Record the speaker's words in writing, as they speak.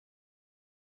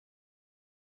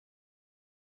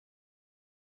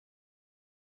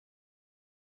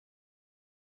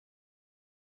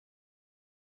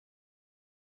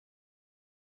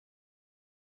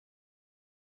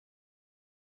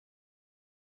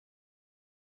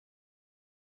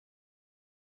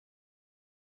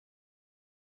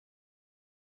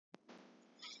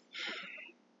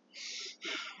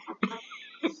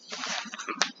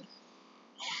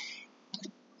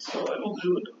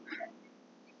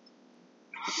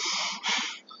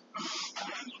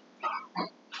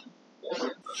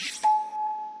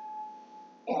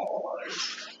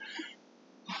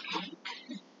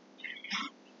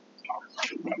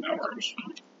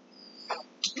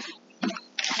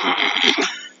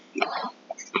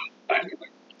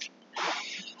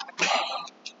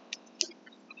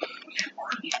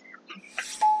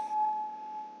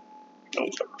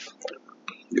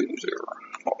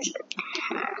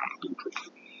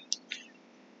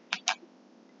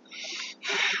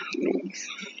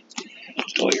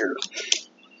Still here.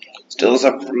 Still is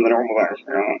up from the normal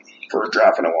background for a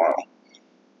draft in a while.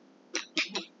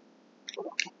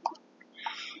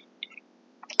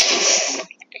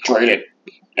 Trade it.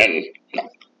 And no.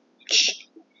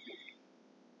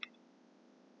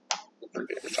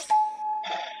 Forget it.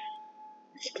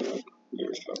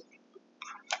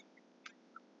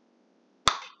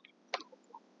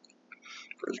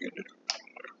 First get it.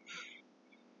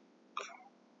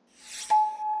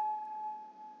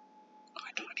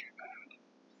 I told you that.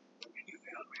 You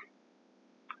failed me.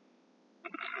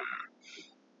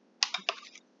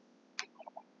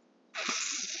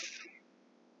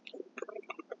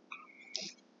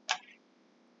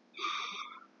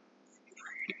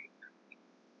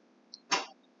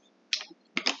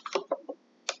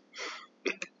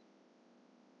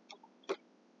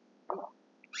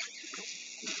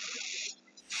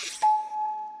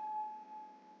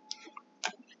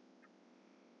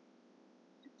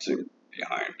 Two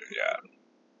behind, yeah.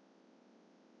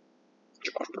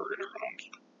 Josh Bergen around.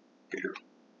 Peter.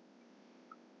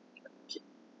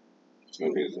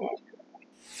 Smoothie as well.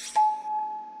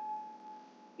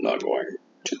 Not going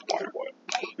to the point of what?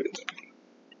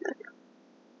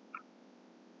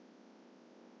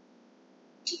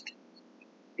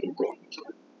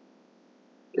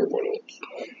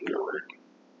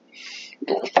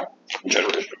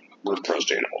 Generation. We're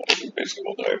trust animals. Basically,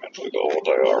 we'll die eventually. They'll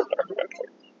die hard eventually.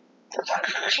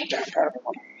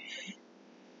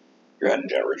 You're adding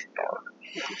generation hard.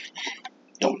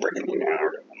 Don't break anything now.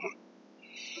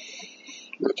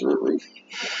 We're through a roof.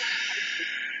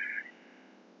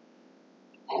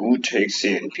 Who takes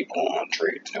in people on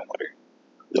trades? Nobody.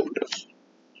 Nobody does.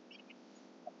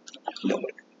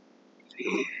 Nobody.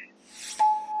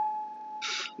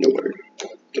 Nobody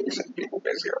takes in people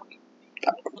basically.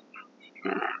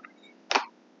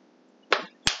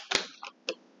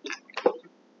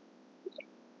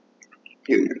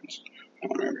 Unions.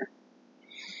 Whatever.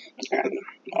 And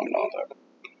I'm not that.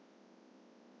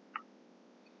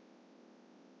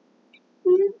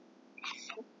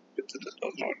 It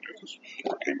does not do this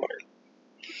for anybody.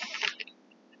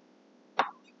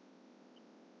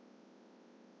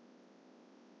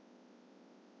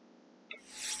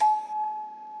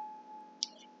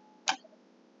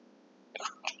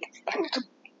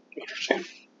 Interesting.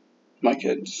 My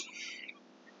kids.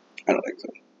 I don't think so.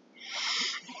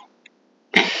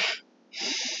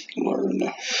 Learn.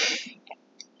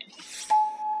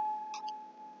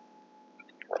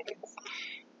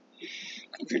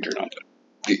 The future, not the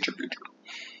future.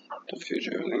 The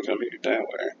future, everything's gonna be that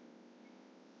way.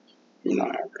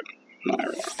 Not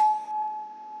everyone.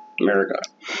 America.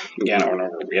 Again, I don't know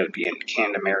if we have to be in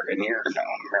Canada American here. No,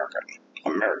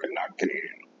 American, not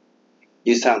Canadian.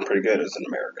 You sound pretty good as an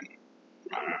American.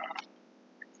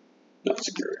 Not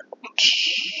secure.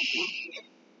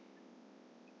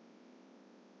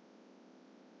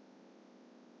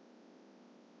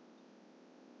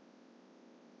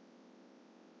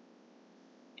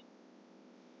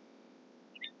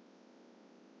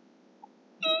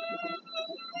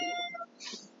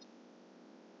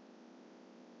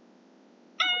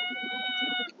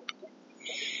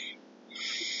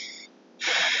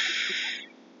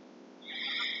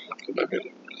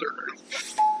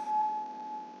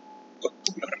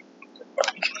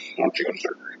 Why don't you go to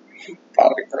surgery?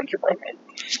 Probably hurt your brother.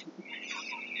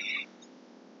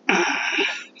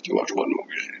 You watch one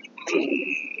movie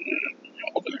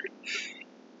all day.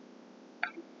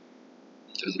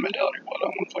 There's the mentality of what I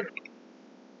want to play.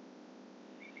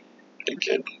 The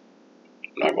kid,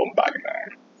 not going back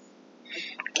there.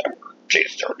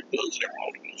 Chase started building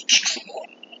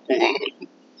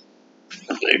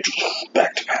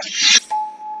back to back.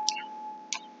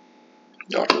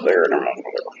 Doctor there and her mom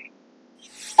there.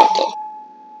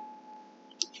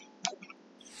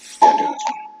 Can't do this.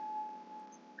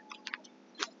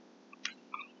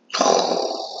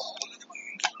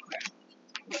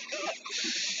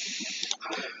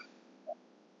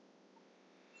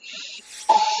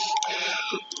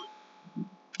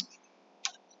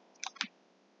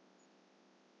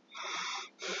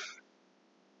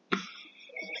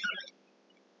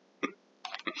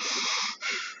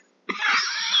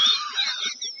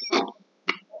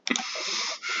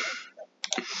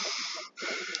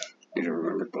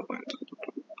 put my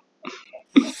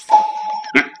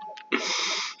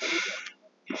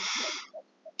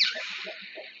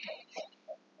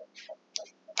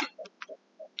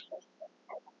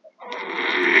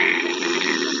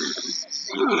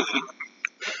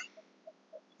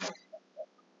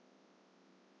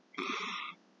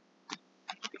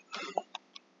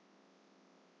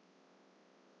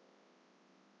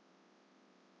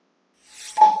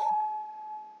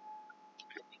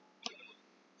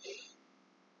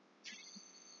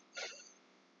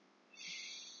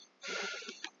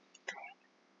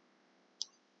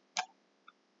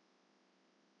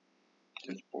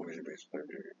This boy is basically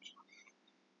games.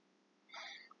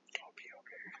 I'll be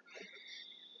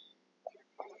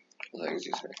okay. Things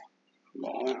you say.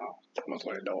 Well, now, most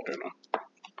likely don't do now.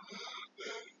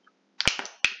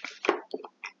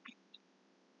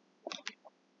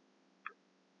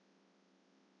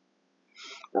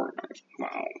 Organized.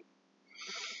 Wow.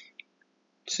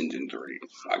 Sinjin 3.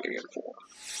 I can get 4.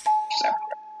 7.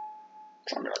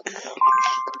 So I'm like,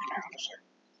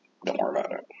 don't worry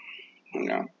about it.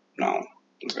 No. No.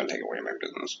 It's gonna take away my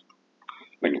business.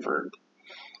 Waiting for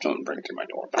someone to break through my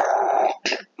door.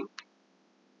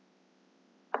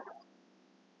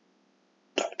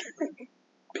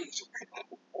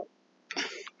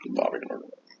 Bobby door.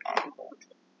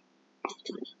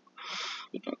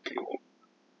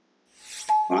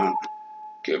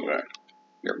 Give it.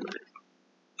 You're great.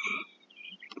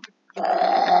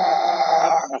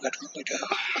 That's really good.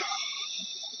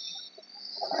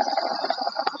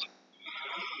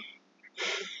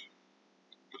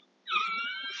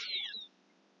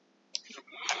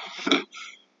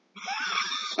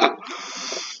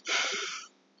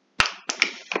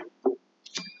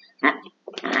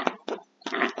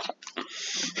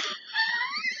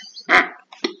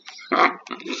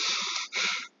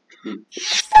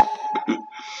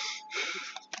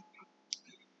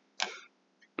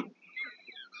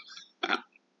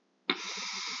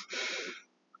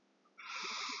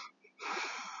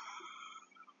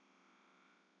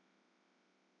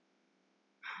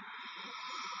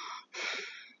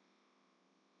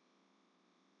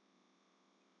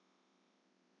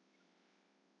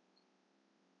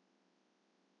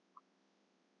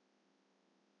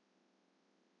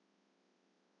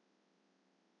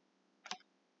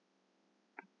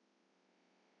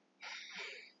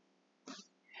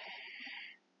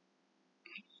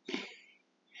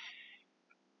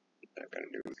 They're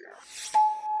gonna do here.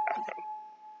 I'm gonna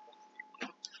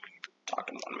talk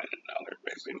in 1 minute now. They're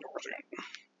basically endorsing it.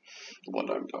 The one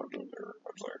time talked to their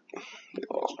website, they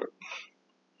lost it.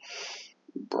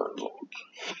 Bird load.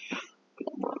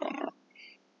 No bird on there.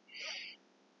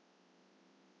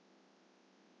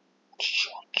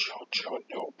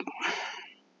 Nope.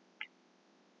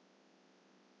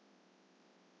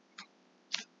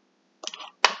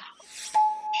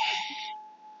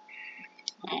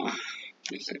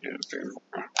 At least they did a favor.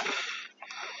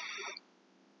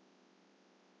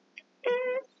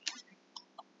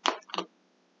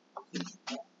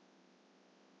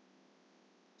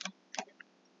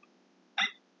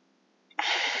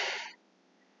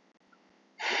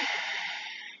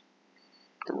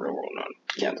 The real world none.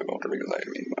 Can't go to because I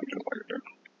made money just like I do.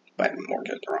 If I had more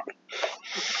kids around.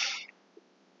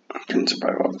 I can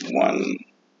survive off 1.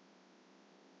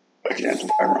 I can't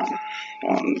survive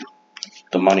on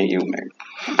the money you make.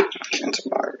 I can't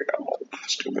survive. I got old.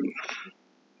 Stupid.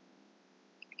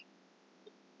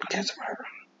 I can't survive.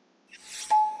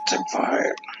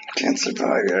 Survive. I can't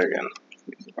survive yet again.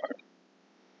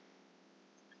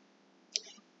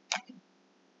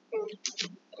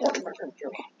 What am I going to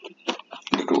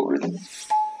do? Go over it.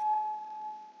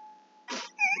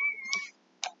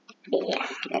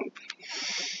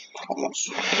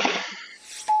 Almost.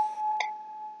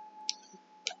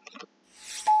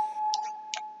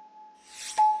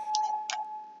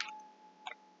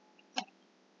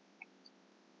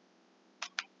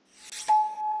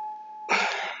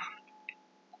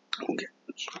 Okay.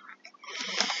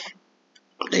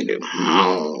 They do.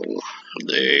 Oh,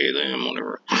 they, them,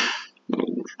 whatever.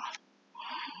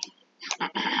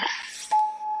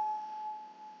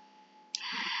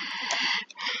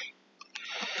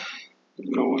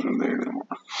 No one in there anymore.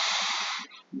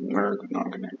 America's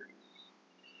not gonna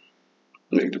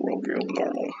make the world feel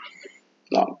normal.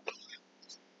 Not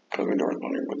putting doors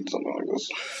money with something like this.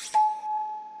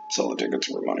 Sell the tickets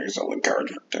for money, sell the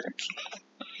cards for tickets.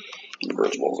 The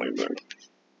virtual same thing.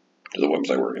 There's a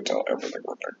website where you can sell everything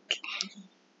for tickets.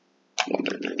 1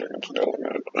 thing, 2 tickets, selling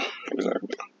it.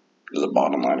 Exactly. There's a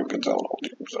bottom line who can sell it all to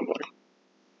you, somebody.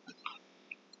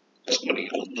 Somebody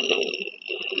who's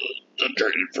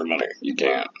trade it for money. You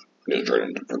can't. You just trade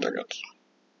it for tickets.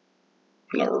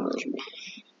 Not reversible.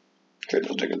 Could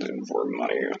just take it in for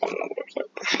money on another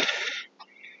website.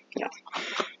 Yeah.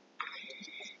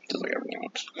 Just like everything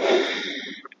else.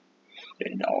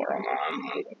 $1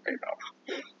 online, PayPal.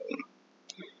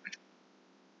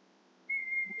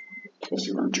 Let's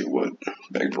see where you would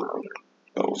beg for earlier.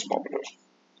 That was small windows.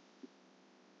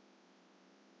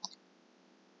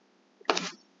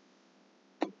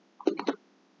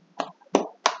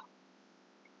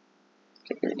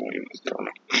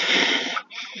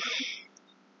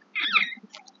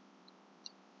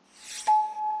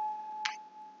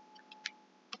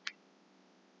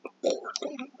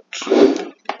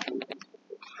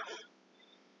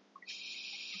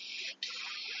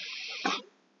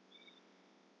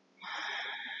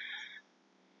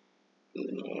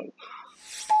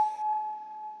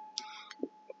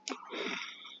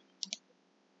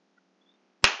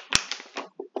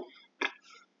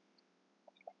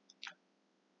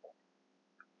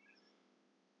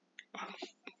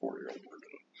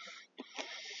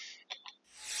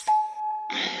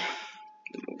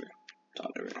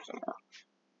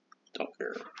 Don't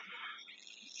care.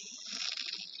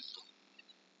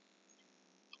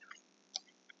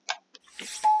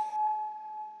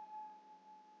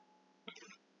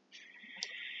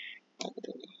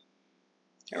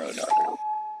 I really don't know.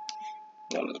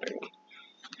 One of the big one.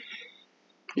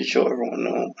 You show everyone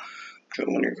know. Show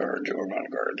one your cards, show everyone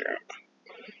your cards, yeah.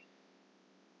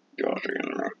 You all three in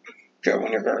the room. Show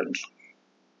one your cards.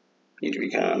 You need to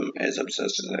become as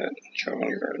obsessed as that. Show one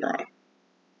your cards wrong.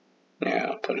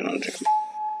 Yeah, put it on two.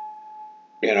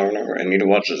 Yeah, no, remember, I need to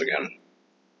watch this again.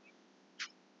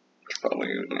 It's probably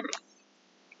his name.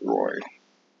 Roy.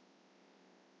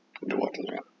 I need to watch this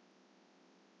again.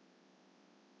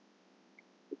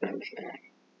 I understand.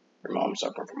 Your mom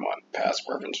suffered from what? Past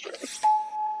preference driven.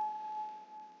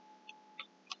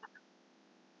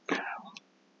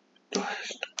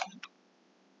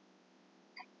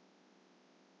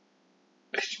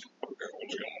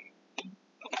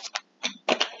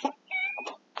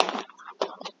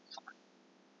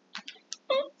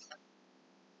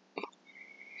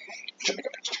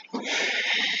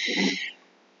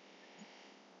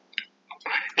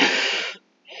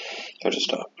 I just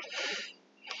stop.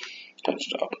 Don't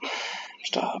stop.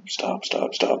 Stop, stop,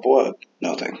 stop, stop. What?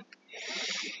 Nothing.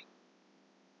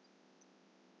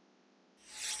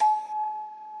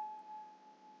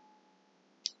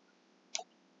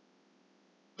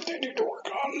 They need to work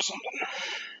on something.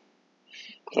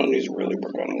 Someone needs to really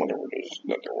work on whatever it is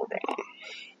that they're working on.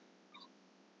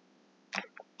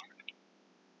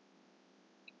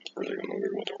 Or they're gonna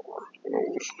get what they were. Who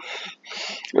knows?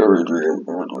 Every dream.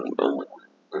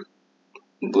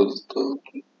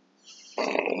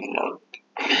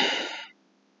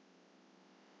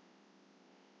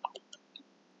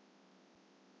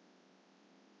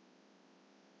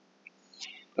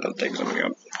 That takes something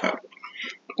up.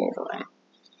 Over.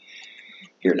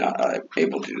 You're not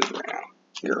able to do this right now.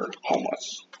 You're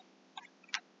homeless.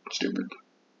 Stupid.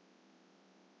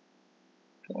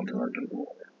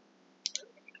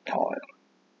 Call it.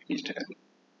 He's dead.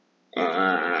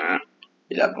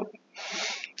 Yeah, but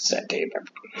set tape.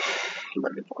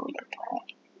 Ready for electoral.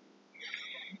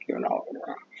 You're not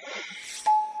around.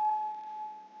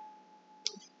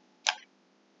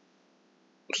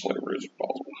 Slavery is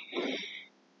possible.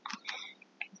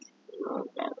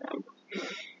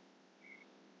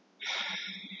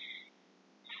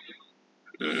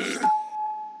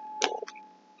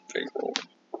 Fake world.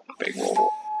 Fake world.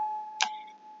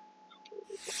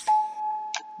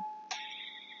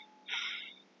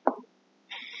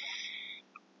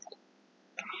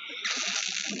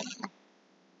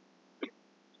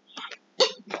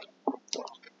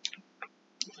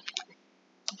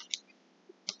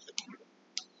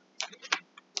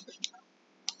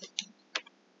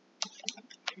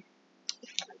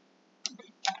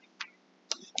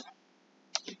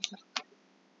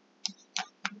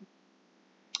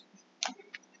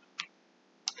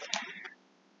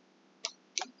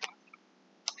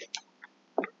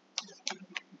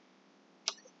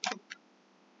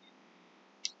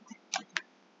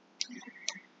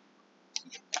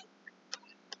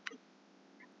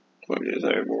 What is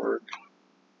that word?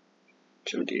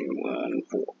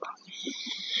 17-1-4.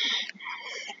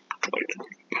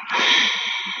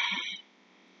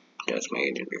 Yes, my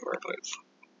agent before I place.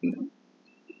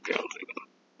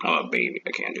 I'm a baby.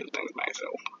 I can't do things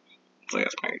myself. So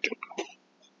that's my agent.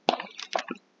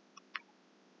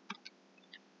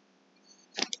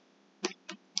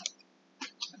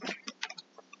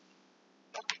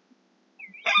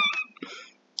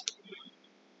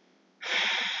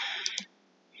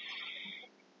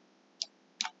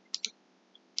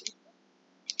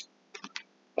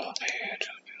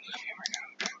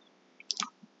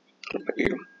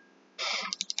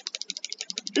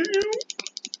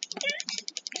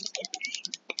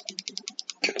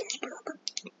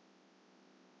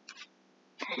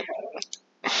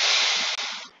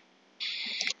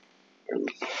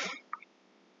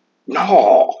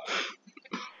 No!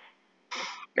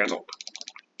 Cancel.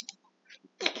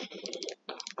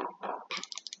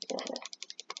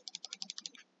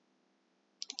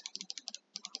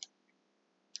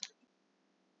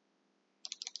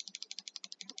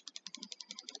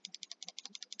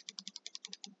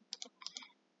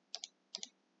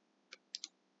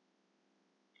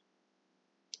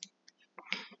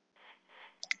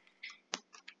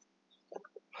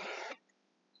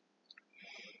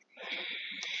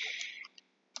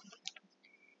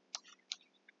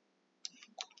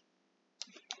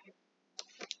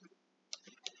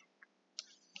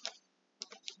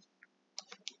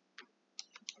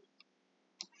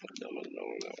 Dumb as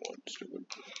knowing that one. Stupid.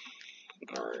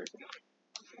 Alright.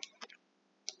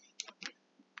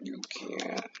 You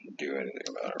can't do anything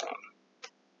about it.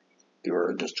 You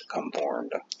are just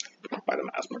conformed by the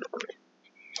mass majority.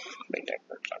 Make that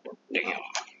first cyber. Damn.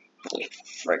 Holy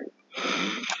frig.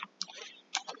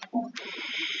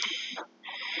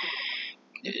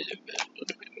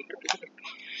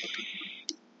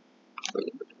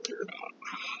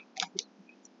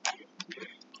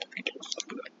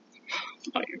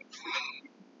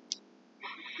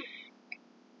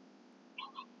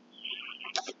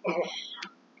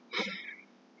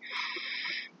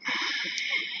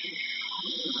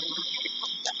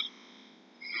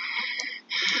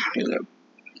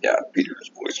 Yeah,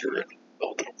 Peter's voice here.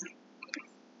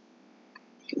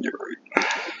 You're right.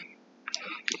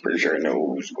 Pretty sure I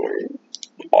know who's going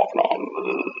off and on.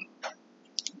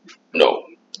 No,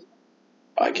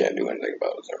 I can't do anything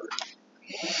about it, sir.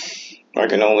 I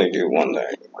can only do one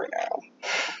thing right now.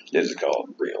 This is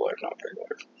called real life, not fake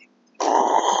life.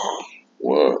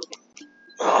 What?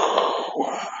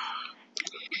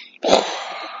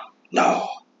 No.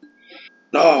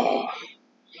 No.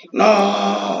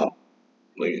 No.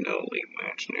 Please no leave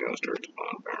match now starts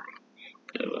on fire.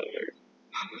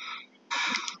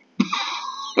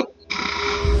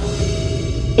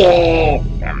 Oh,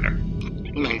 damn it.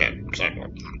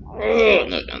 Oh,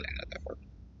 no, that far.